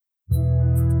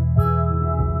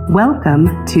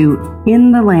Welcome to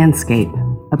In the Landscape,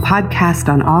 a podcast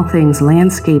on all things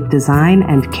landscape design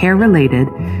and care related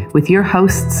with your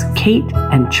hosts, Kate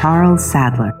and Charles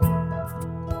Sadler.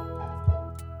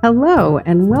 Hello,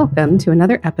 and welcome to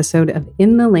another episode of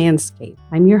In the Landscape.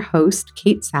 I'm your host,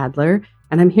 Kate Sadler,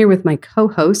 and I'm here with my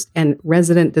co-host and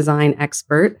resident design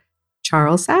expert,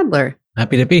 Charles Sadler.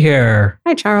 Happy to be here.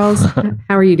 Hi, Charles.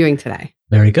 How are you doing today?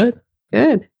 Very good.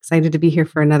 Good. Excited to be here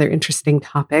for another interesting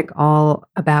topic, all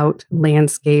about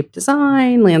landscape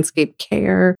design, landscape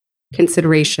care,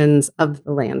 considerations of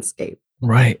the landscape.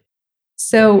 Right.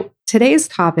 So today's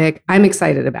topic I'm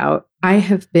excited about. I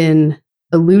have been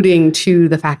alluding to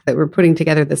the fact that we're putting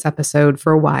together this episode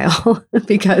for a while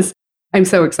because I'm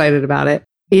so excited about it.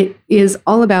 It is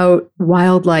all about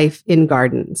wildlife in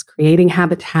gardens, creating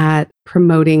habitat,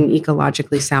 promoting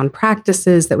ecologically sound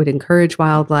practices that would encourage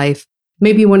wildlife.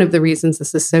 Maybe one of the reasons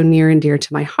this is so near and dear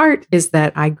to my heart is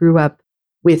that I grew up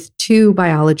with two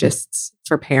biologists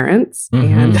for parents,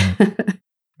 and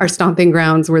our stomping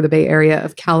grounds were the Bay Area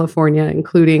of California,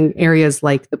 including areas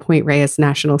like the Point Reyes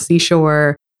National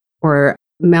Seashore or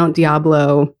Mount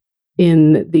Diablo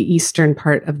in the eastern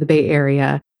part of the Bay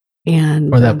Area.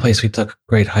 And or that place we took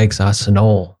great hikes,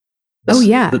 Sunol. The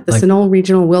Sunol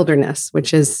Regional Wilderness,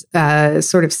 which is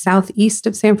sort of southeast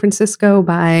of San Francisco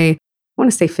by, I want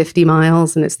to say 50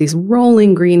 miles. And it's these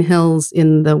rolling green hills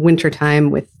in the wintertime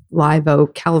with live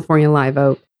oak, California live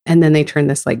oak. And then they turn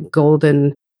this like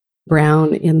golden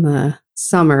brown in the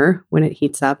summer when it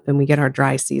heats up and we get our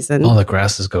dry season. All the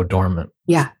grasses go dormant.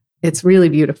 Yeah, it's really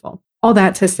beautiful. All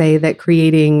that to say that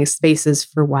creating spaces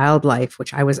for wildlife,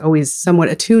 which I was always somewhat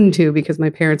attuned to because my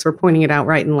parents were pointing it out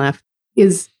right and left,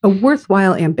 is a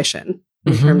worthwhile ambition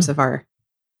in terms of our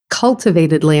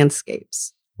cultivated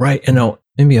landscapes. Right. And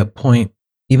maybe a point,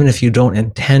 even if you don't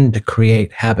intend to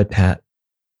create habitat,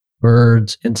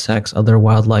 birds, insects, other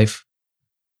wildlife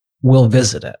will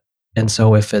visit it. And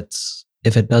so if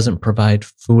it doesn't provide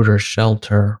food or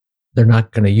shelter, they're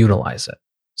not going to utilize it.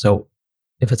 So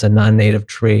if it's a non-native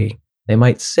tree, they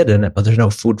might sit in it, but there's no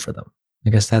food for them. I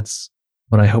guess that's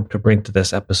what I hope to bring to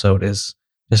this episode is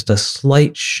just a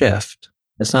slight shift.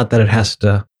 It's not that it has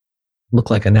to look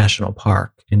like a national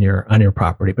park on your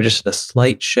property, but just a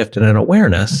slight shift in an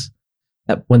awareness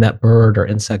that when that bird or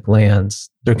insect lands,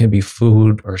 there can be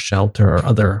food or shelter or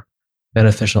other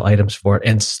beneficial items for it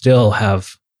and still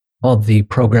have all the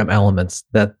program elements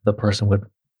that the person would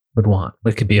want.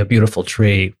 It could be a beautiful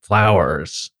tree,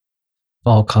 flowers,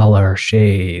 fall color,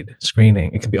 shade,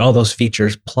 screening. It could be all those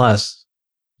features plus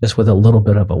just with a little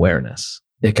bit of awareness.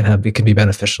 It can be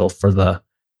beneficial for the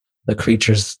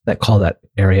creatures that call that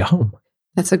area home.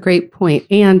 That's a great point.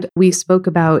 And we spoke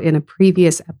about in a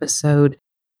previous episode,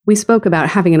 we spoke about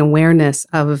having an awareness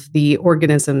of the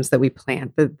organisms that we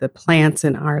plant. The plants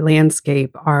in our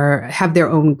landscape have their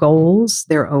own goals,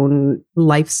 their own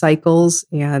life cycles,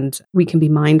 and we can be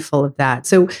mindful of that.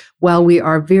 So while we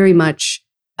are very much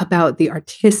about the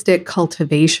artistic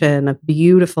cultivation of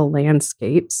beautiful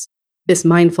landscapes, this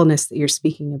mindfulness that you're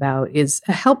speaking about is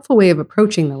a helpful way of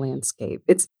approaching the landscape.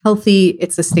 It's healthy,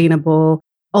 it's sustainable.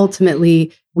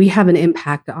 Ultimately, we have an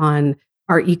impact on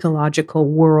our ecological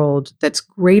world that's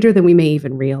greater than we may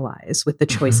even realize with the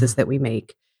choices that we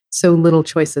make. So little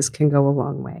choices can go a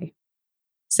long way.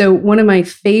 So one of my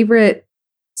favorite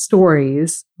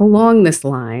stories along this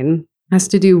line has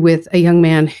to do with a young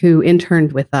man who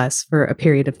interned with us for a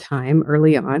period of time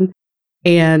early on.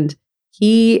 And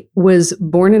he was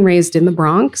born and raised in the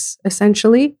Bronx,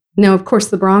 essentially. Now, of course,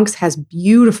 the Bronx has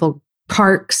beautiful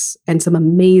parks and some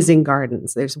amazing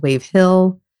gardens. There's Wave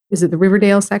Hill. Is it the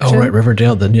Riverdale section? Oh, right.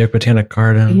 Riverdale, the New York Botanic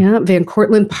Garden. Yeah. Van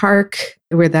Cortlandt Park,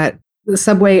 where the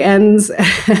subway ends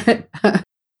at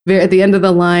the end of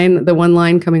the line, the one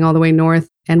line coming all the way north,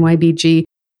 NYBG.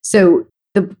 So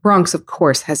the Bronx, of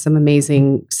course, has some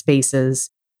amazing spaces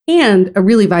and a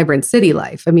really vibrant city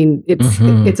life. I mean,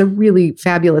 it's a really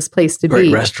fabulous place to be.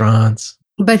 Great restaurants.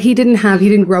 But he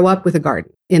didn't grow up with a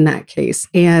garden in that case.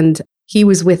 And he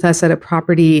was with us at a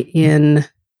property in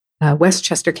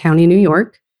Westchester County, New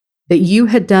York, that you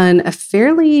had done a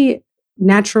fairly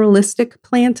naturalistic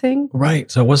planting.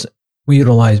 Right. So we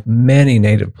utilized many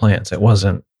native plants. It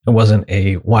wasn't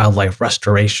a wildlife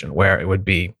restoration where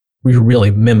we were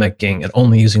really mimicking and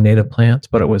only using native plants,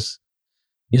 but it was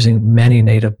using many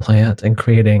native plants and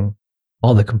creating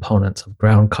all the components of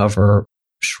ground cover,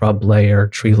 shrub layer,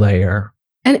 tree layer.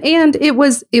 And it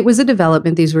was a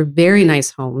development. These were very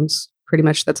nice homes. Pretty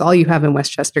much that's all you have in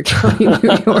Westchester County,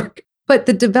 New York. But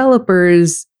the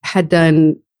developers had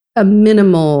done a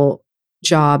minimal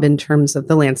job in terms of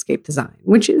the landscape design,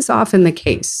 which is often the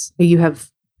case. You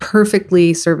have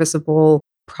perfectly serviceable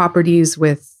properties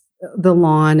with the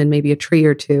lawn and maybe a tree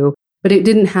or two, but it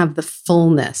didn't have the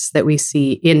fullness that we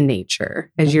see in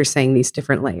nature, as you're saying, these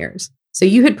different layers. So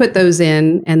you had put those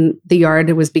in and the yard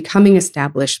was becoming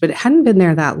established, but it hadn't been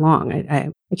there that long.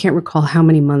 I can't recall how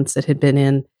many months it had been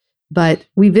in, but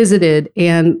we visited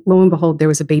and lo and behold, there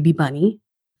was a baby bunny.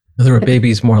 There were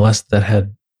babies more or less that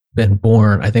had been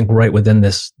born, I think, right within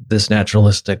this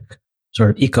naturalistic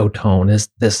sort of ecotone, is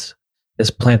this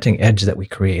planting edge that we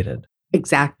created.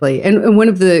 Exactly. And one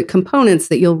of the components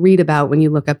that you'll read about when you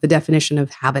look up the definition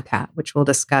of habitat, which we'll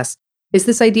discuss, is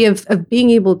this idea of being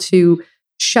able to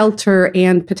shelter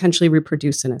and potentially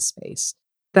reproduce in a space.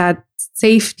 That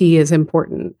safety is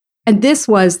important. And this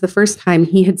was the first time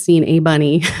he had seen a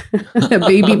bunny, a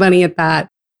baby bunny at that,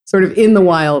 sort of in the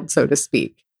wild, so to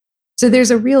speak. So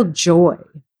there's a real joy.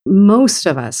 Most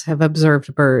of us have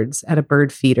observed birds at a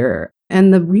bird feeder,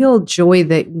 and the real joy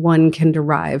that one can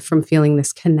derive from feeling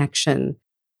this connection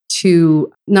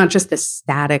to not just the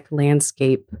static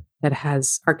landscape that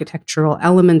has architectural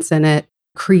elements in it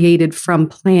created from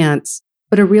plants,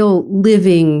 but a real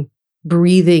living,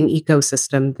 breathing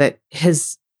ecosystem that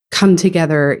has come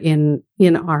together in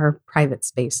our private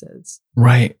spaces.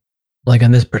 Right. Like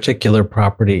on this particular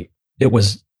property, it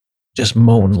was just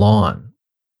mown lawn,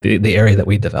 the area that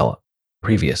we developed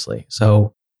previously.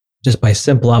 So just by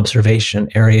simple observation,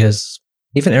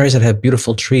 even areas that have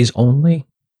beautiful trees only,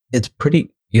 it's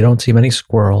pretty, you don't see many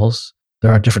squirrels.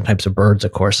 There are different types of birds,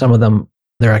 of course. Some of them,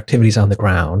 their activities on the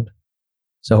ground.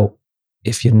 So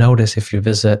if you notice, if you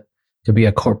visit, it could be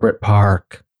a corporate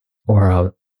park or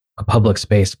a public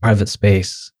space, private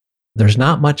space, there's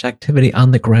not much activity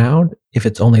on the ground if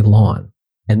it's only lawn.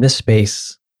 And this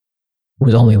space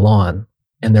was only lawn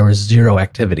and there was zero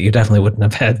activity. You definitely wouldn't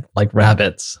have had like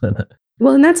rabbits.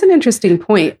 Well, and that's an interesting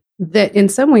point that in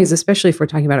some ways, especially if we're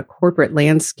talking about a corporate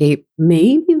landscape,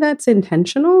 maybe that's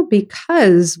intentional,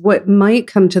 because what might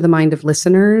come to the mind of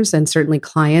listeners and certainly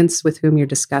clients with whom you're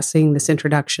discussing this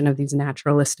introduction of these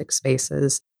naturalistic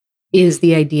spaces is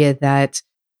the idea that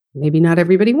maybe not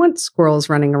everybody wants squirrels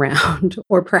running around,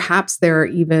 or perhaps there are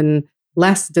even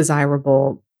less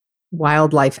desirable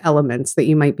wildlife elements that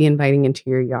you might be inviting into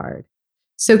your yard.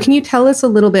 So can you tell us a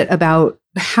little bit about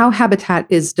how habitat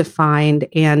is defined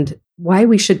and why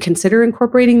we should consider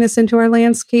incorporating this into our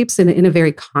landscapes in a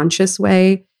very conscious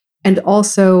way? And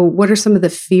also, what are some of the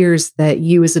fears that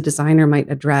you as a designer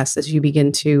might address as you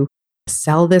begin to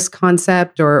sell this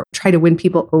concept or try to win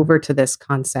people over to this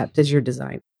concept as your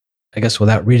design? I guess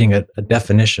without reading a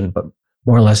definition, but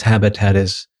more or less habitat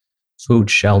is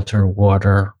food, shelter,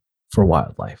 water for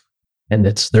wildlife. And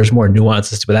there's more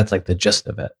nuances, but that's like the gist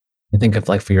of it. You think of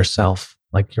like for yourself,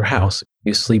 like your house,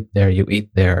 you sleep there, you eat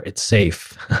there, it's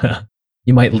safe.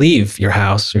 You might leave your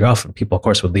house. People, of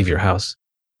course, would leave your house,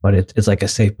 but it's like a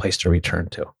safe place to return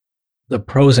to. The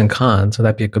pros and cons, so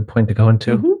that'd be a good point to go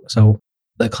into. Mm-hmm. So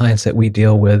the clients that we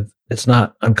deal with, it's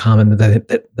not uncommon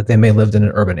that they may have lived in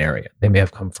an urban area. They may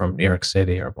have come from New York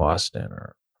City or Boston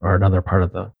or another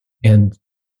part and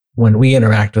when we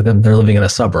interact with them, they're living in a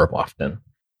suburb often.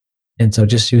 And so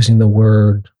just using the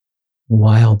word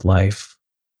wildlife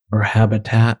or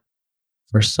habitat,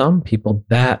 for some people,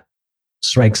 that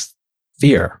strikes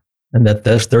fear. And that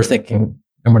they're thinking,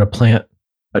 I'm going to plant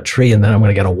a tree and then I'm going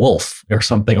to get a wolf or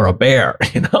something, or a bear,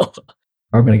 or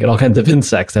I'm going to get all kinds of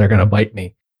insects that are going to bite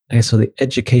me. And so the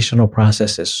educational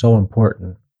process is so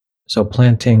important. So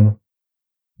planting,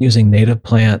 using native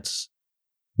plants,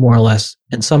 more or less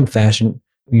in some fashion,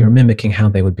 you're mimicking how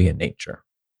they would be in nature.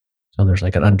 So there's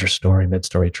like an understory,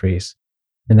 midstory trees.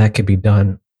 And that could be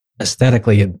done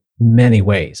aesthetically in many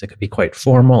ways. It could be quite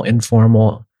formal,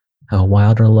 informal, a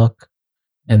wilder look.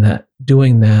 And that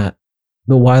doing that,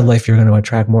 the wildlife you're going to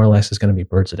attract more or less is going to be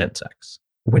birds and insects,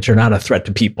 which are not a threat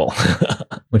to people,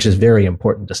 which is very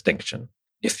important distinction.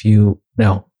 If you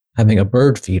now having a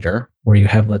bird feeder where you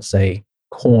have, let's say,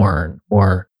 corn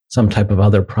or some type of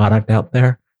other product out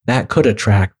there, that could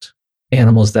attract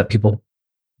animals that people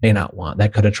may not want.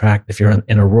 That could attract, if you're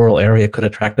in a rural area, it could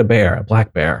attract a bear, a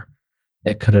black bear.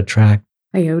 It could attract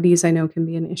coyotes. I know can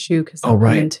be an issue because they'll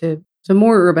come into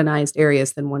more urbanized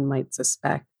areas than one might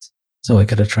suspect. So it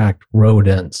could attract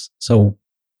rodents. So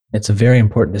it's a very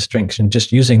important distinction.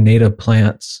 Just using native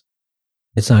plants,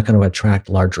 it's not going to attract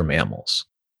larger mammals.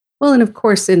 Well, and of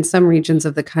course, in some regions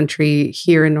of the country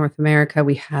here in North America,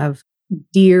 we have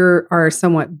deer are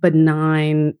somewhat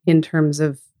benign in terms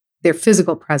of their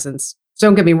physical presence.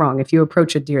 Don't get me wrong. If you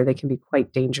approach a deer, they can be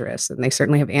quite dangerous, and they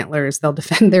certainly have antlers. They'll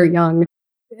defend their young,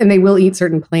 and they will eat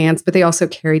certain plants, but they also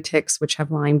carry ticks, which have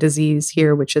Lyme disease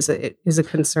here, which is a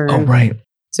concern. Oh, right.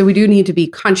 So we do need to be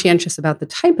conscientious about the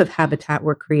type of habitat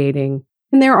we're creating.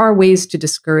 And there are ways to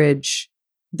discourage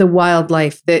the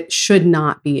wildlife that should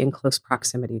not be in close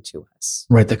proximity to us.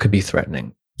 Right. That could be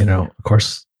threatening. Of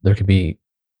course, there could be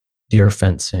deer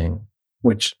fencing,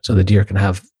 so the deer can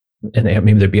have, and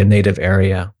maybe there'd be a native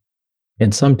area.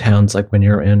 In some towns, like when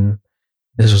you're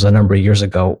this was a number of years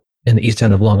ago, in the east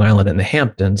end of Long Island in the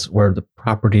Hamptons, where the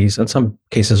properties in some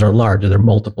cases are larger, they're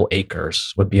multiple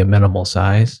acres, would be a minimal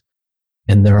size.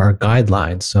 And there are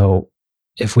guidelines. So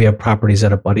if we have properties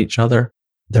that abut each other,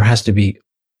 there has to be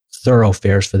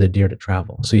thoroughfares for the deer to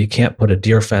travel. So you can't put a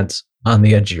deer fence on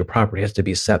the edge of your property. It has to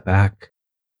be set back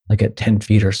like at 10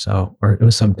 feet or so, or it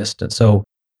was some distance. So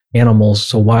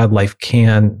wildlife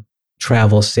can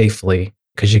travel safely,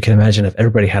 because you can imagine if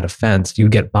everybody had a fence,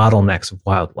 you'd get bottlenecks of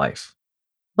wildlife.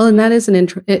 Well, and that is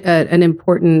an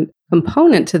important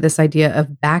component to this idea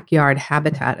of backyard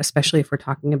habitat, especially if we're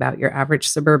talking about your average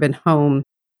suburban home.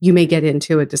 You may get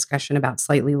into a discussion about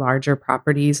slightly larger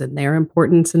properties and their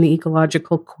importance in the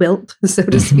ecological quilt, so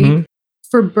to speak.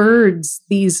 For birds,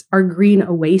 these are green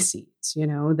oases,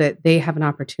 that they have an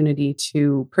opportunity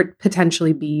to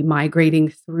potentially be migrating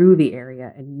through the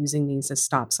area and using these as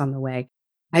stops on the way.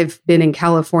 I've been in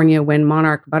California when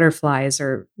monarch butterflies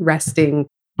are resting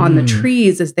on the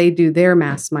trees as they do their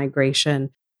mass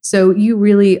migration. So you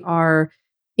really are,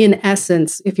 in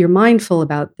essence, if you're mindful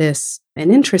about this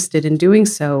and interested in doing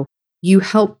so, you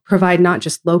help provide not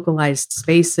just localized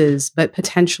spaces, but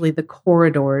potentially the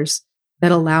corridors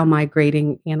that allow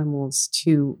migrating animals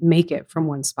to make it from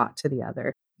one spot to the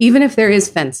other. Even if there is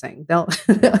fencing, they'll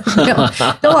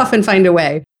often find a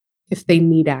way if they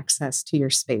need access to your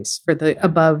space for the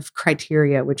above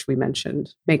criteria, which we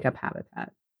mentioned, make up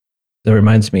habitat. That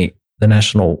reminds me, the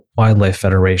National Wildlife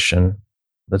Federation,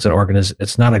 that's an organization.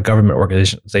 It's not a government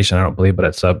organization, I don't believe, but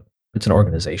it's an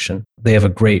organization. They have a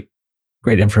great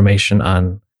information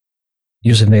on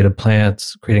use of native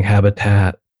plants, creating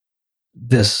habitat.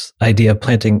 This idea of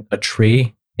planting a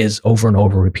tree is over and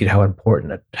over repeat how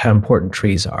important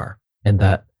trees are, and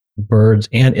that birds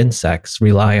and insects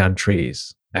rely on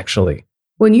trees, actually.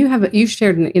 When you've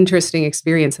shared an interesting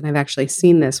experience, and I've actually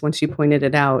seen this once you pointed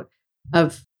it out,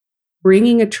 of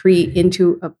bringing a tree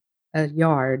into a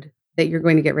yard that you're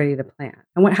going to get ready to plant.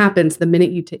 And what happens the minute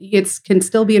it can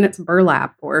still be in its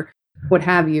burlap or what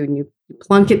have you, and you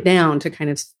plunk it down to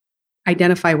kind of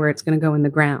identify where it's going to go in the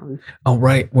ground. Oh,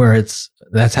 right.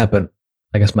 That's happened.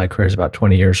 I guess my career is about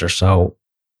 20 years or so,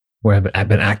 where I've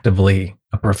been actively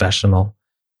a professional,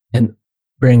 and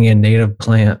bringing a native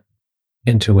plant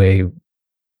into a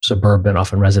suburban,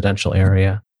 often residential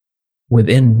area.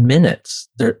 Within minutes,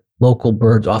 local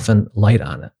birds often light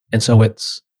on it. And so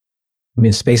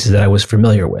spaces that I was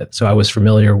familiar with. So I was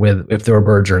familiar with if there were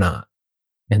birds or not.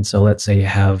 And so let's say you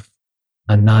have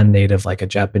a non-native, like a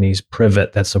Japanese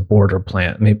privet, that's a border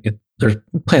plant. Maybe there's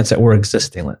plants that were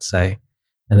existing, let's say,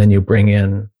 and then you bring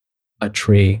in a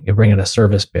tree, you bring in a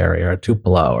service berry or a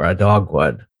tupelo or a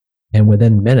dogwood, and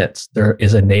within minutes, there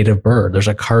is a native bird. There's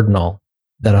a cardinal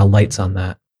that alights on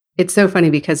that. It's so funny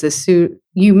because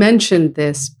you mentioned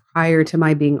this prior to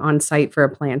my being on site for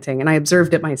a planting, and I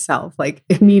observed it myself, like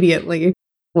immediately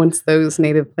once those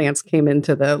native plants came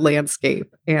into the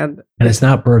landscape. And it's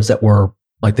not birds that were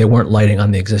like, they weren't lighting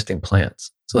on the existing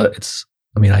plants. So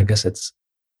I guess it's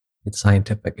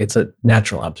scientific. It's a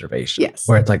natural observation. Yes.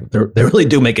 Where it's like, they really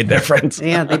do make a difference.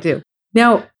 Yeah, they do.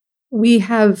 Now, we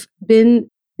have been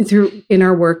through in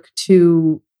our work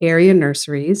to area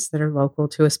nurseries that are local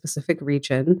to a specific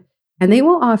region, and they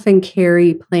will often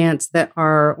carry plants that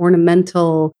are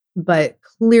ornamental, but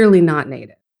clearly not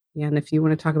native. And if you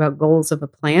want to talk about goals of a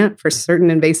plant for certain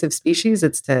invasive species,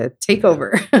 it's to take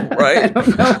over. Right.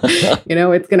 I don't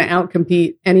know. It's going to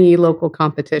outcompete any local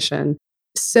competition.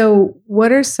 So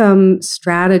what are some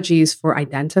strategies for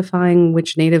identifying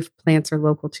which native plants are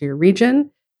local to your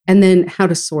region, and then how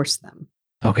to source them?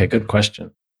 Okay, good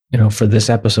question. For this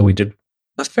episode, we did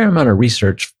a fair amount of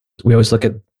research. We always look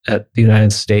at the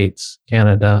United States,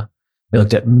 Canada. We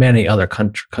looked at many other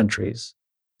countries,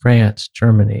 France,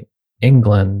 Germany,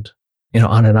 England,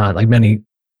 on and on.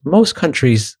 Most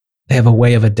countries, they have a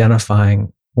way of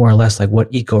identifying more or less like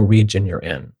what ecoregion you're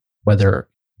in, whether,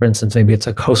 for instance, maybe it's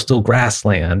a coastal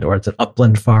grassland or it's an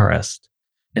upland forest.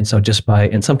 And so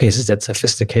in some cases, it's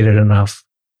sophisticated enough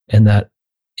in that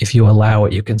if you allow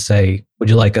it, you can say, would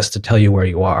you like us to tell you where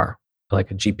you are?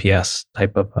 Like a GPS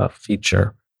type of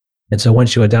feature. And so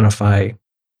once you identify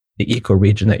the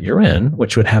ecoregion that you're in,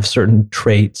 which would have certain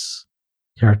traits,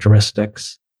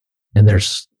 characteristics, and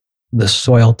there's the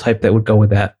soil type that would go with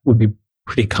that would be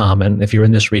pretty common. If you're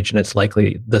in this region, it's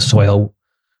likely the soil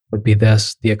would be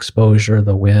this, the exposure,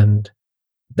 the wind.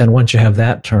 Then once you have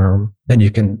that term, then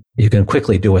you can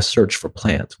quickly do a search for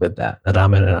plants with that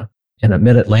I'm in in a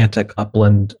mid-Atlantic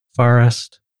upland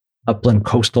forest, upland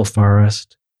coastal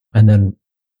forest, and then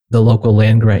the local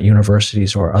land-grant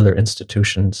universities or other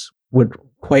institutions would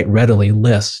quite readily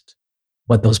list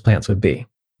what those plants would be.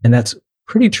 And that's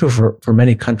pretty true for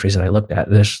many countries that I looked at.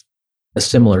 There's a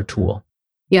similar tool.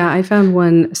 Yeah, I found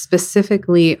one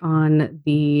specifically on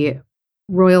the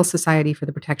Royal Society for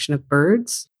the Protection of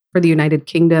Birds for the United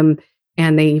Kingdom.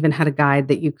 And they even had a guide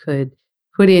that you could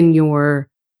put in your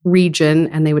region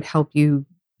and they would help you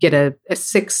get a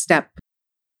 6-step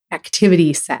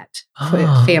activity set,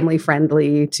 family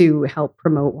friendly, to help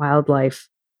promote wildlife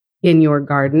in your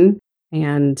garden.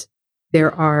 And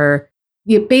there are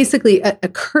basically a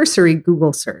cursory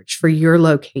Google search for your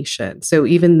location. So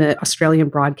even the Australian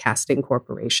Broadcasting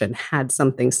Corporation had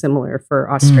something similar for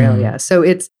Australia. So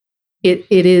it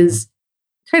is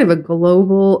kind of a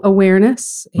global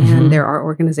awareness, and there are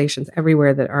organizations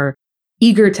everywhere that are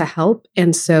eager to help.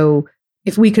 And so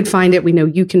if we could find it, we know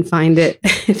you can find it.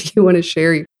 If you want to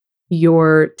share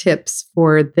your tips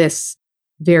for this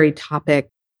very topic,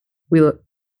 we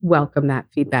welcome that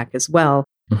feedback as well.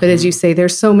 But as you say,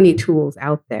 there's so many tools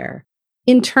out there.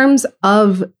 In terms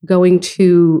of going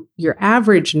to your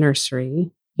average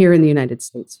nursery here in the United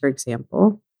States, for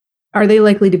example, are they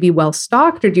likely to be well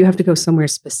stocked, or do you have to go somewhere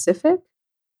specific?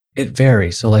 It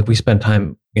varies. So like we spend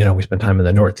time in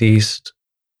the Northeast,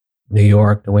 New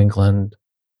York, New England.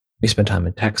 We spend time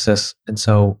in Texas. And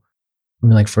so, I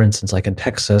mean, like for instance, like in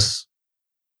Texas,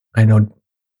 I know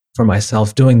for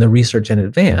myself doing the research in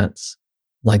advance,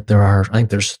 like I think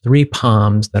there's 3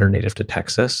 palms that are native to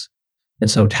Texas. And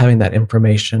so having that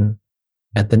information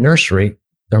at the nursery,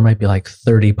 there might be like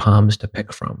 30 palms to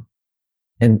pick from.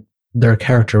 And their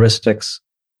characteristics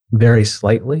vary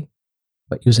slightly,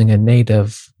 but using a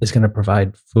native is going to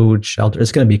provide food, shelter.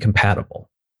 It's going to be compatible.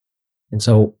 And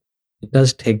so it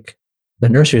does take, the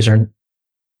nurseries are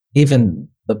even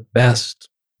the best,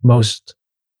 most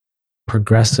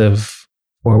progressive,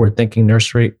 forward-thinking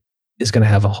nursery is going to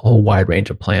have a whole wide range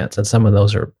of plants. And some of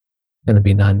those are going to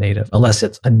be non-native, unless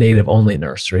it's a native-only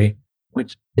nursery,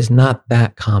 which is not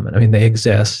that common. I mean, they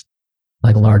exist,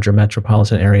 like larger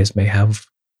metropolitan areas may have,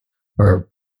 or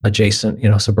adjacent,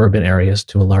 suburban areas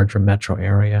to a larger metro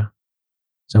area.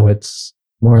 So it's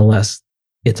more or less,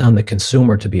 it's on the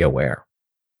consumer to be aware,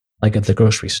 like at the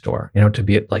grocery store, to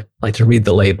be like to read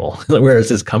the label. Where does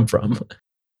this come from?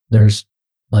 There's,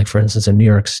 like, for instance, in New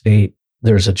York State,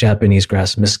 there's a Japanese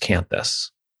grass, miscanthus.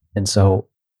 And so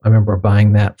I remember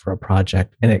buying that for a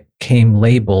project, and it came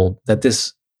labeled that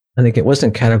this, I think it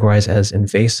wasn't categorized as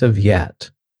invasive yet.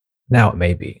 Now it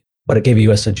may be, but it gave you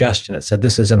a suggestion. It said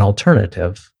this is an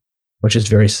alternative, which is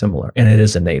very similar, and it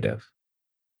is a native.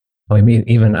 I mean,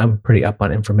 even I'm pretty up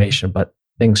on information, but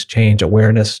things change,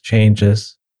 awareness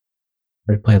changes.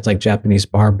 There's plants like Japanese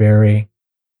barberry.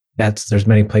 There's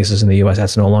many places in the US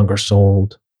that's no longer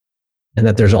sold, and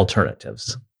that there's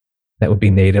alternatives that would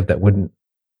be native that wouldn't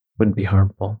be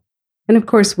harmful. And of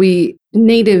course,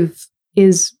 native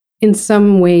is in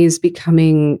some ways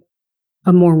becoming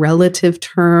a more relative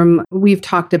term. We've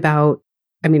talked about,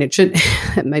 I mean,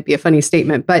 it might be a funny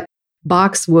statement, but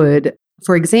boxwood,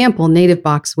 for example, native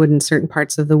boxwood in certain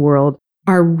parts of the world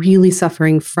are really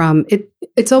suffering from it.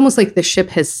 It's almost like the ship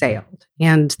has sailed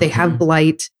and they have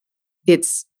blight.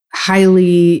 It's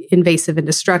highly invasive and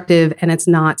destructive, and it's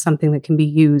not something that can be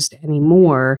used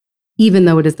anymore, even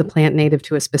though it is the plant native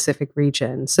to a specific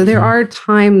region. So there are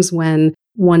times when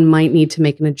one might need to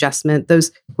make an adjustment.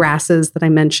 Those grasses that I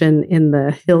mentioned in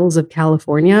the hills of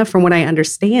California, from what I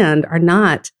understand, are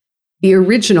not the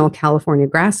original California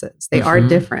grasses. They are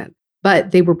different,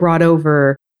 but they were brought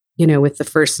over, with the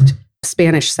first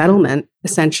Spanish settlement,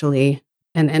 essentially,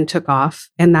 and took off.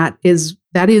 And that is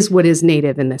what is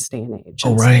native in this day and age.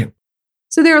 Oh, right.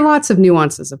 So there are lots of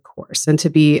nuances, of course, and to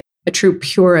be a true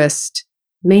purist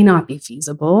may not be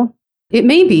feasible. It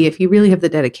may be if you really have the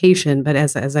dedication, but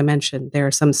as I mentioned, there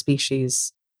are some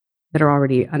species that are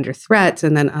already under threat,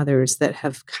 and then others that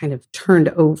have kind of turned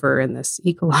over in this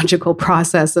ecological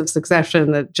process of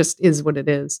succession that just is what it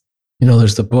is.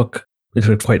 There's the book, which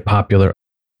was quite popular,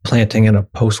 Planting in a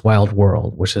Post-Wild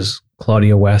World, which is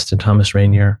Claudia West and Thomas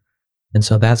Rainier. And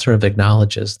so that sort of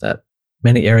acknowledges that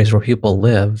many areas where people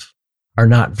live are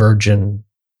not virgin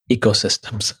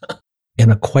ecosystems.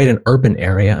 In quite an urban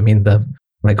area, I mean, when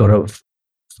I go to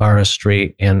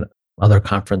forestry and other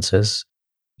conferences,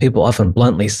 people often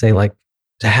bluntly say, like,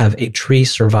 to have a tree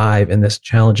survive in this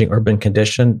challenging urban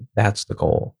condition, that's the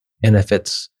goal. And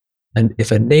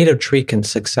if a native tree can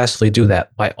successfully do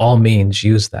that, by all means,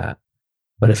 use that.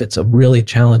 But if it's a really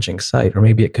challenging site, or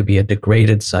maybe it could be a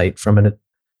degraded site from an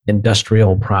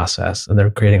industrial process, and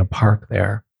they're creating a park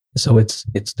there, So it's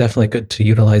definitely good to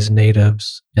utilize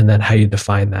natives, and then how you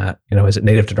define that. Is it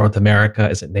native to North America?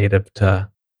 Is it native to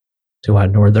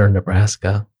northern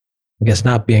Nebraska? I guess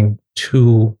not being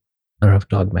too, I don't know if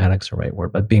dogmatic's the right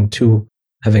word, but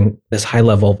having this high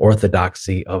level of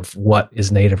orthodoxy of what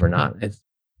is native or not.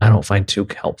 I don't find too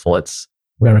helpful.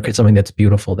 We're going to create something that's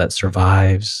beautiful, that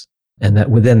survives, and that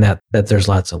within that there's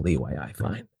lots of leeway, I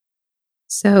find.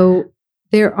 So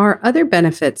there are other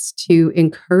benefits to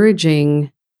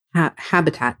encouraging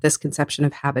habitat, this conception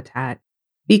of habitat,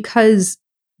 because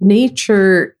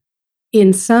nature,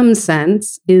 in some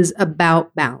sense, is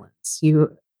about balance.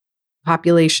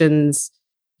 Populations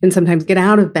can sometimes get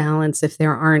out of balance if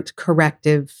there aren't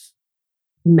corrective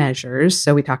measures.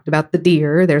 So we talked about the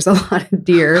deer. There's a lot of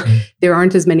deer. There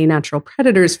aren't as many natural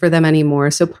predators for them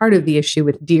anymore. So part of the issue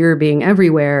with deer being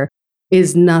everywhere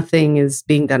is nothing is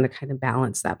being done to kind of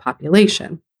balance that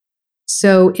population.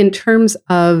 So in terms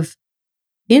of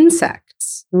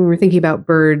insects, when we're thinking about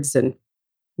birds and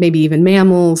maybe even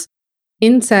mammals,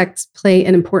 insects play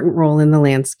an important role in the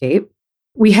landscape.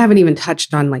 We haven't even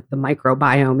touched on like the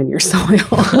microbiome in your soil.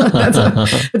 That's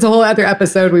a whole other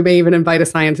episode. We may even invite a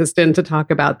scientist in to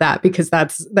talk about that, because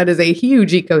that is a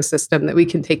huge ecosystem that we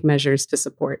can take measures to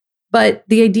support. But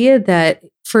the idea that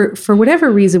for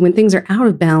whatever reason, when things are out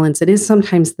of balance, it is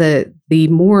sometimes the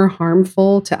more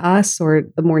harmful to us or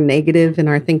the more negative in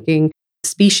our thinking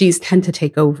species tend to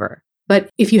take over. But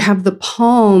if you have the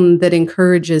palm that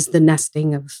encourages the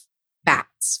nesting of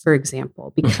bats, for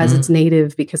example, because it's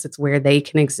native, because it's where they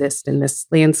can exist in this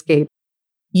landscape,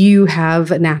 you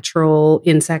have a natural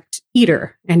insect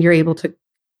eater, and you're able to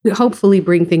hopefully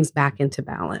bring things back into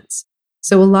balance.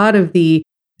 So a lot of the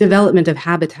development of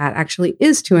habitat actually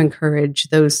is to encourage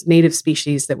those native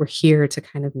species that were here to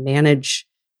kind of manage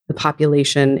the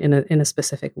population in a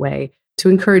specific way, to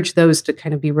encourage those to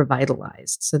kind of be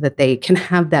revitalized so that they can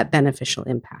have that beneficial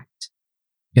impact.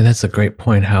 Yeah, that's a great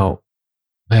point. How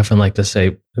I often like to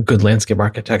say a good landscape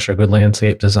architecture, a good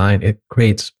landscape design, it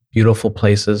creates beautiful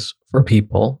places for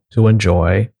people to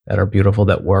enjoy that are beautiful,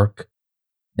 that work.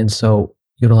 And so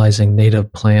utilizing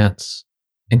native plants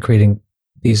and creating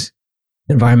these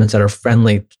environments that are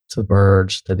friendly to the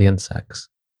birds, to the insects,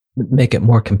 make it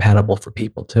more compatible for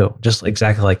people too. Just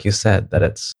exactly like you said, that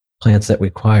it's plants that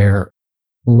require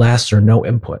less or no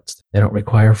inputs. They don't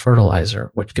require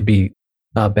fertilizer, which could be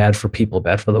bad for people,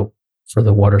 bad for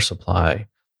the water supply.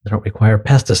 They don't require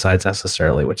pesticides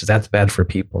necessarily, that's bad for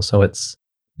people. So it's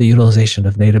the utilization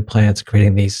of native plants,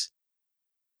 creating these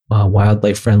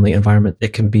wildlife friendly environment.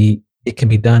 It can be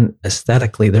done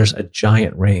aesthetically. There's a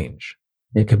giant range.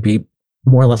 It could be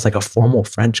more or less like a formal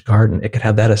French garden. It could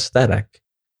have that aesthetic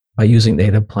by using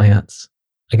native plants.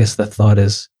 I guess the thought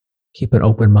is keep an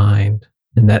open mind,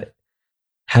 and that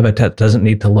habitat doesn't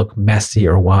need to look messy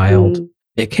or wild.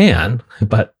 It can,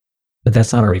 but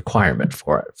that's not a requirement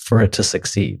for it to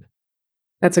succeed.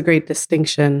 That's a great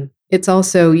distinction. It's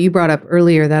also, you brought up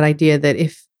earlier that idea that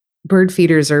if bird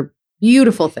feeders are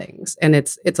beautiful things, and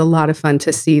it's a lot of fun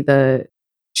to see the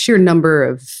sheer number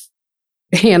of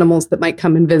animals that might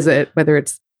come and visit, whether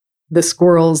it's the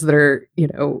squirrels that are,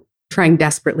 trying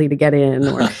desperately to get in,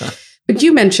 or but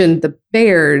you mentioned the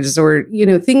bears, or,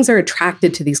 things are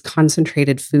attracted to these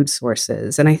concentrated food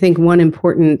sources. And I think one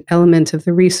important element of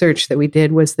the research that we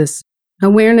did was this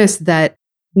awareness that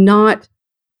not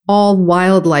all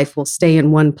wildlife will stay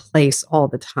in one place all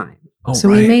the time. So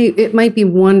right. It might be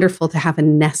wonderful to have a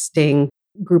nesting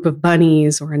group of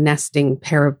bunnies or a nesting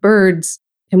pair of birds,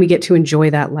 and we get to enjoy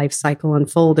that life cycle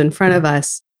unfold in front of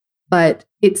us. But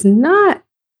it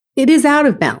is out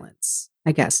of balance,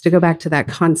 I guess, to go back to that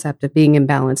concept of being in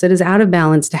balance. It is out of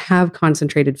balance to have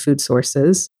concentrated food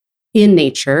sources in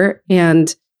nature.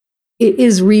 And it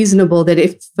is reasonable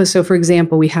that so for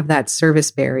example, we have that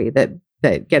serviceberry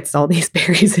that gets all these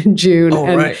berries in June,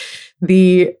 and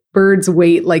the birds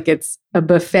wait like it's a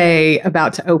buffet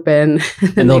about to open.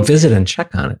 And they'll visit and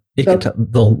check on it.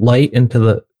 They'll light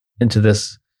into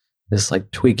this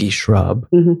like twiggy shrub.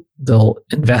 They'll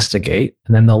investigate,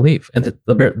 and then they'll leave. And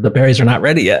the berries are not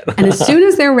ready yet. And as soon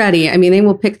as they're ready, they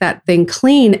will pick that thing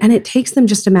clean, and it takes them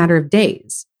just a matter of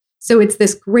days. So it's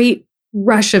this great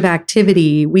rush of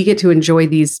activity. We get to enjoy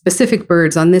these specific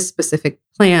birds on this specific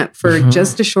plant for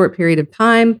just a short period of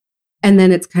time, and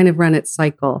then it's kind of run its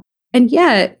cycle. And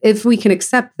yet, if we can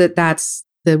accept that that's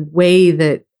the way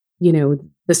that,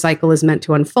 the cycle is meant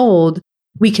to unfold,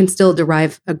 we can still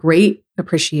derive a great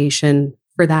appreciation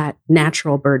for that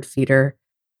natural bird feeder.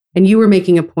 And you were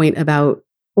making a point about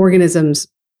organisms,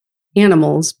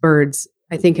 animals, birds,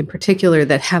 I think in particular,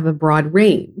 that have a broad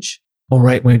range. Well,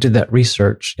 right. When we did that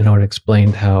research, it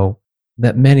explained how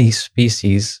that many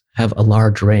species have a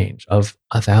large range of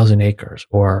 1,000 acres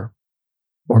or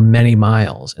many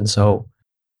miles. And so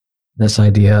this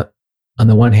idea, on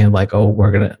the one hand, like, oh,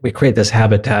 we create this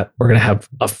habitat, we're going to have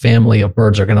a family of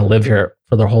birds are going to live here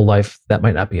for their whole life. That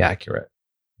might not be accurate.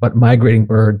 But migrating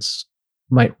birds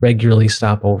might regularly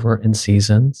stop over in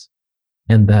seasons,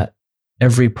 and that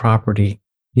every property,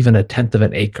 even a tenth of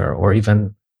an acre, or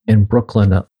even in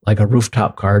Brooklyn, like a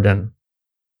rooftop garden,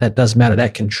 that does matter.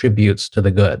 That contributes to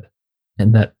the good.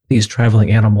 And that these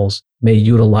traveling animals may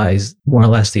utilize more or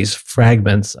less these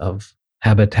fragments of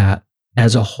habitat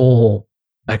as a whole,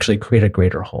 actually create a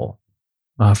greater whole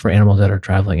for animals that are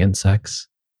traveling insects.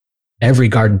 Every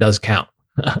garden does count.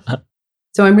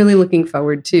 So I'm really looking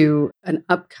forward to an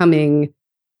upcoming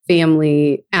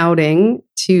family outing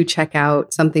to check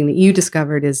out something that you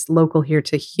discovered is local here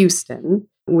to Houston,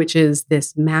 which is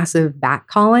this massive bat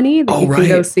colony that you can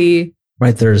go see.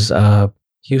 Right. There's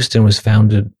Houston was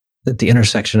founded at the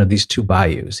intersection of these two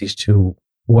bayous, these two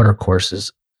water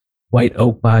courses, White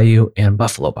Oak Bayou and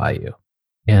Buffalo Bayou.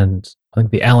 And I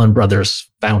think the Allen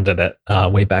brothers founded it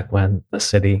way back when, the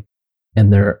city.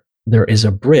 And there is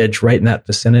a bridge right in that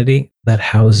vicinity that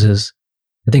houses,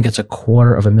 I think it's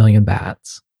 250,000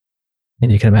 bats.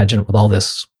 And you can imagine with all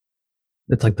this,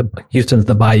 it's like Houston's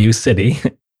the Bayou City.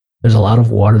 There's a lot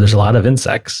of water, there's a lot of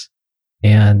insects.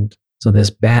 And so this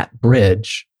bat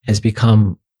bridge has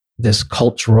become this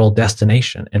cultural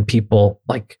destination. And people,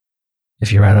 like,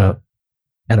 if you're at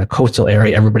a coastal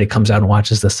area, everybody comes out and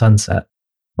watches the sunset.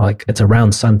 Like, it's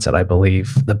around sunset, I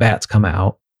believe, the bats come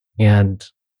out, and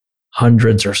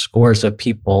hundreds or scores of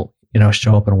people,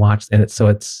 show up and watch. And it's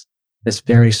this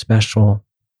very special.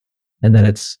 And then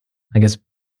it's, I guess,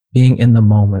 being in the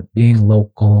moment, being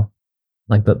local,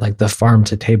 like the farm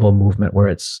to table movement, where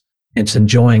it's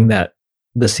enjoying that,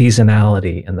 the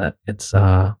seasonality, and that it's,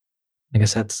 I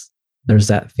guess there's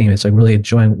that theme. It's like really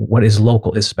enjoying what is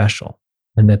local is special.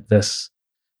 And that this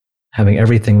having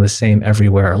everything the same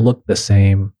everywhere, look the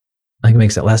same, I think it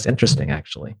makes it less interesting,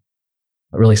 actually.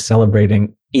 But really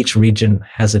celebrating each region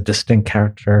has a distinct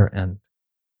character and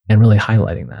really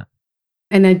highlighting that.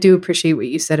 And I do appreciate what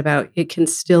you said about it can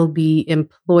still be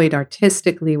employed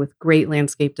artistically with great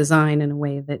landscape design in a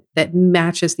way that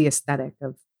matches the aesthetic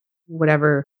of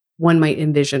whatever one might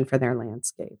envision for their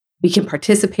landscape. We can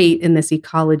participate in this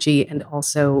ecology and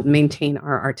also maintain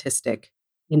our artistic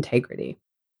integrity.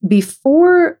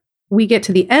 Before we get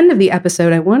to the end of the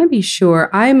episode, I want to be sure,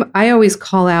 I always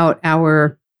call out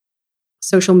our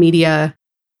social media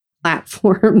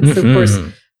platforms. Mm-hmm.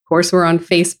 Of course, we're on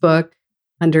Facebook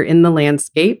under In the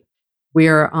Landscape. We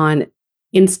are on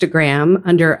Instagram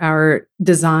under our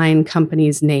design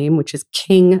company's name, which is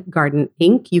King Garden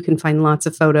Inc. You can find lots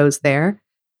of photos there.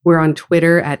 We're on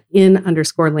Twitter at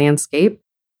 @in_landscape.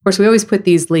 Of course, we always put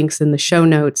these links in the show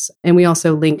notes, and we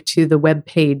also link to the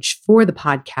webpage for the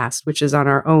podcast, which is on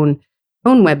our own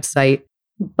website.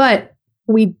 But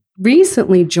we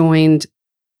recently joined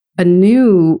a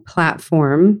new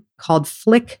platform called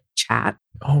Flick Chat.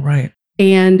 Oh, right.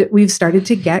 And we've started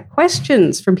to get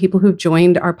questions from people who've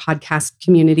joined our podcast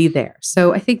community there.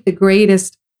 So I think the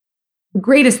greatest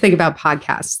thing about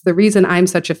podcasts, the reason I'm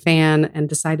such a fan and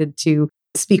decided to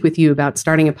speak with you about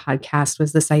starting a podcast,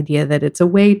 was this idea that it's a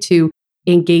way to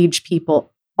engage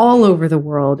people all over the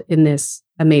world in this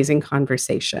amazing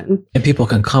conversation. And people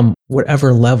can come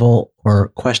whatever level or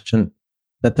question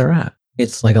that they're at.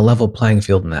 It's like a level playing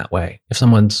field in that way. If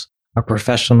someone's a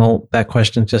professional, that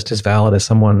question is just as valid as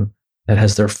someone that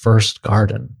has their first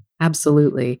garden.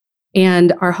 Absolutely.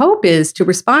 And our hope is to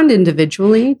respond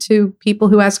individually to people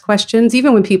who ask questions,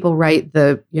 even when people write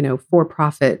the,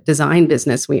 for-profit design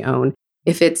business we own.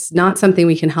 If it's not something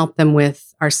we can help them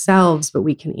with ourselves, but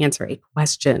we can answer a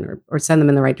question or send them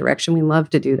in the right direction, we love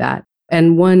to do that.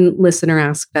 And one listener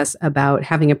asked us about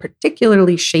having a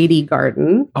particularly shady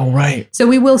garden. Oh, right. So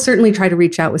we will certainly try to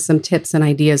reach out with some tips and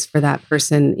ideas for that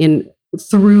person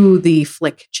through the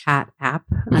Flick Chat app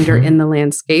under In the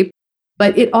Landscape.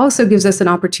 But it also gives us an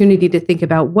opportunity to think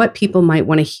about what people might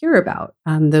want to hear about,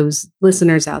 those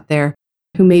listeners out there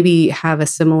who maybe have a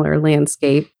similar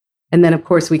landscape. And then, of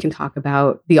course, we can talk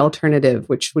about the alternative,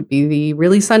 which would be the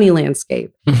really sunny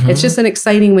landscape. Mm-hmm. It's just an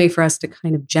exciting way for us to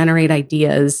kind of generate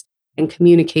ideas and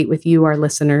communicate with you, our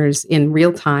listeners, in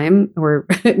real time or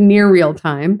near real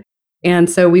time. And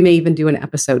so we may even do an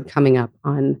episode coming up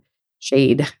on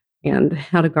shade and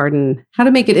how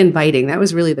to make it inviting. That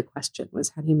was really the question, was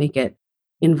how do you make it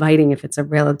inviting if it's a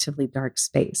relatively dark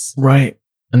space? Right.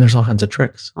 And there's all kinds of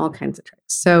tricks. All kinds of tricks.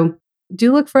 So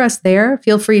do look for us there.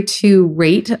 Feel free to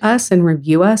rate us and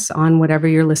review us on whatever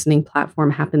your listening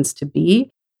platform happens to be.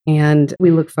 And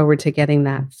we look forward to getting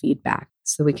that feedback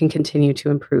so we can continue to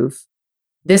improve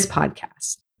this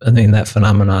podcast. I mean, that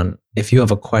phenomenon, if you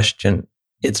have a question,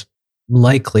 it's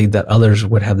likely that others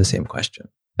would have the same question.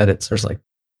 That it's sort of like,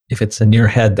 if it's in your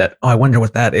head that, oh, I wonder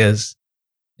what that is,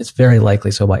 it's very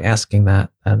likely. So by asking that,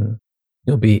 then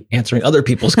you'll be answering other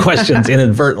people's questions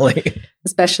inadvertently.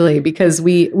 Especially because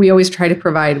we always try to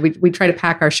provide, we try to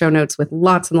pack our show notes with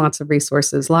lots and lots of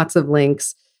resources, lots of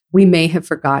links. We may have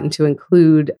forgotten to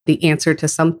include the answer to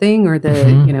something or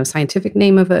the scientific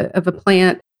name of a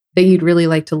plant that you'd really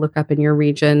like to look up in your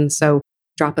region. So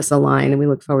drop us a line and we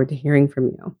look forward to hearing from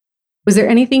you. Was there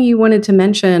anything you wanted to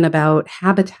mention about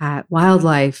habitat,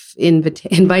 wildlife,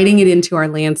 inviting it into our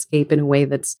landscape in a way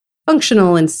that's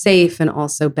functional and safe and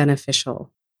also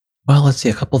beneficial? Well, let's see.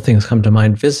 A couple of things come to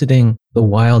mind. Visiting the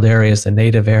wild areas, the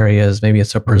native areas, maybe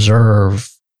it's a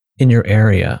preserve in your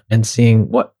area, and seeing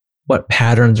what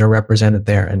patterns are represented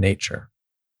there in nature.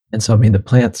 And so, I mean, the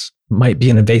plants might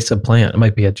be an invasive plant. It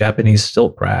might be a Japanese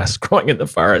stilt grass growing in the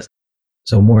forest.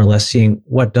 So more or less seeing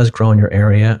what does grow in your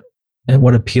area and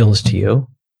what appeals to you.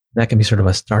 That can be sort of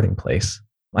a starting place.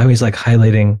 I always like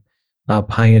highlighting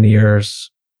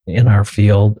pioneers in our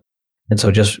field. And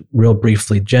so just real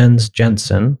briefly, Jens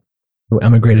Jensen, who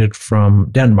emigrated from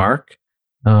Denmark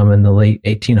in the late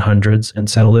 1800s and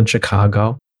settled in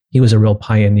Chicago. He was a real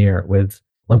pioneer with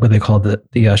what they call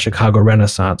the Chicago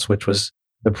Renaissance, which was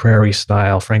the prairie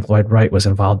style. Frank Lloyd Wright was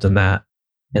involved in that.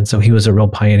 And so he was a real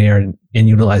pioneer in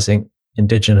utilizing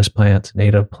indigenous plants,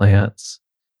 native plants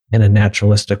in a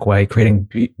naturalistic way, creating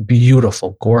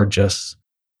beautiful, gorgeous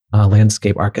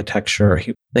landscape architecture.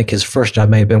 I think his first job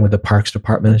may have been with the Parks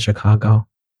Department in Chicago.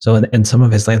 So, and some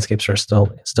of his landscapes are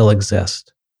still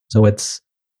exist. So that's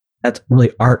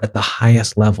really art at the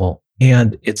highest level,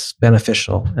 and it's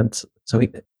beneficial. And so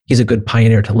he's a good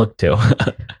pioneer to look to.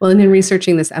 Well, and in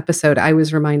researching this episode, I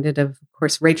was reminded of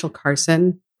course, Rachel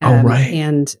Carson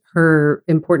and her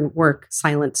important work,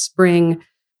 Silent Spring,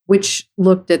 which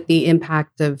looked at the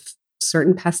impact of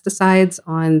certain pesticides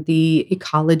on the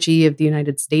ecology of the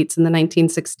United States in the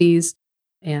 1960s,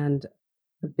 and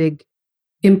a big,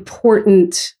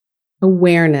 important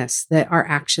awareness that our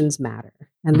actions matter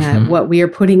and that what we are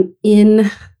putting in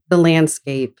the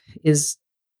landscape is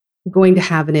going to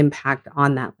have an impact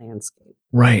on that landscape.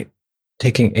 Right.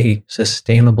 Taking a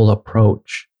sustainable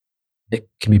approach, it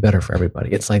can be better for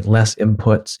everybody. It's like less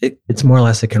inputs. It's more or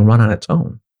less, it can run on its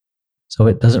own. So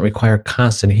it doesn't require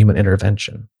constant human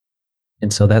intervention.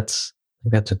 And so that's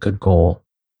a good goal.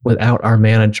 Without our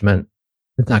management,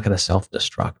 it's not going to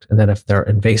self-destruct. And then if there are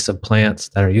invasive plants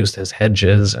that are used as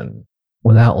hedges and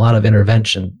without a lot of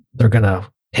intervention, they're going to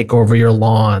take over your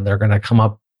lawn. They're going to come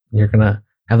up. You're going to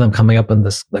have them coming up in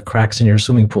the cracks in your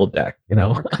swimming pool deck,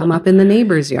 Or come up in the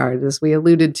neighbor's yard, as we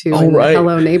alluded to in the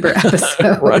Hello Neighbor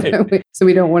episode. Right. So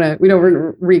we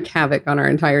don't wreak havoc on our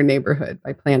entire neighborhood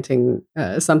by planting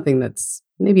something that's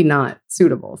maybe not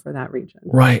suitable for that region.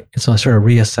 Right. And so sort of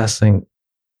reassessing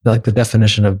the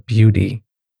definition of beauty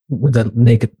with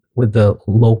the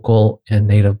local and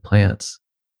native plants.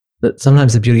 That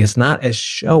sometimes the beauty is not as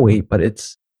showy, but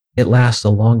it lasts a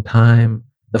long time.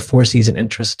 The 4-season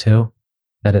interest too.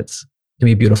 That can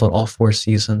be beautiful in all 4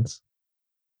 seasons.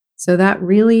 So that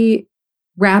really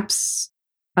wraps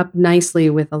up nicely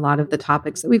with a lot of the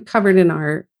topics that we've covered in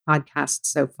our podcast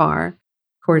so far.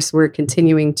 Of course, we're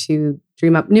continuing to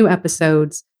dream up new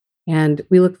episodes, and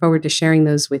we look forward to sharing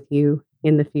those with you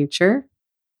in the future.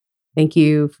 Thank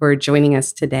you for joining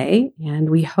us today, and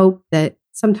we hope that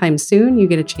sometime soon you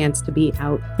get a chance to be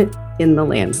out in the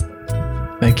landscape.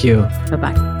 Thank you.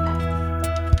 Bye-bye.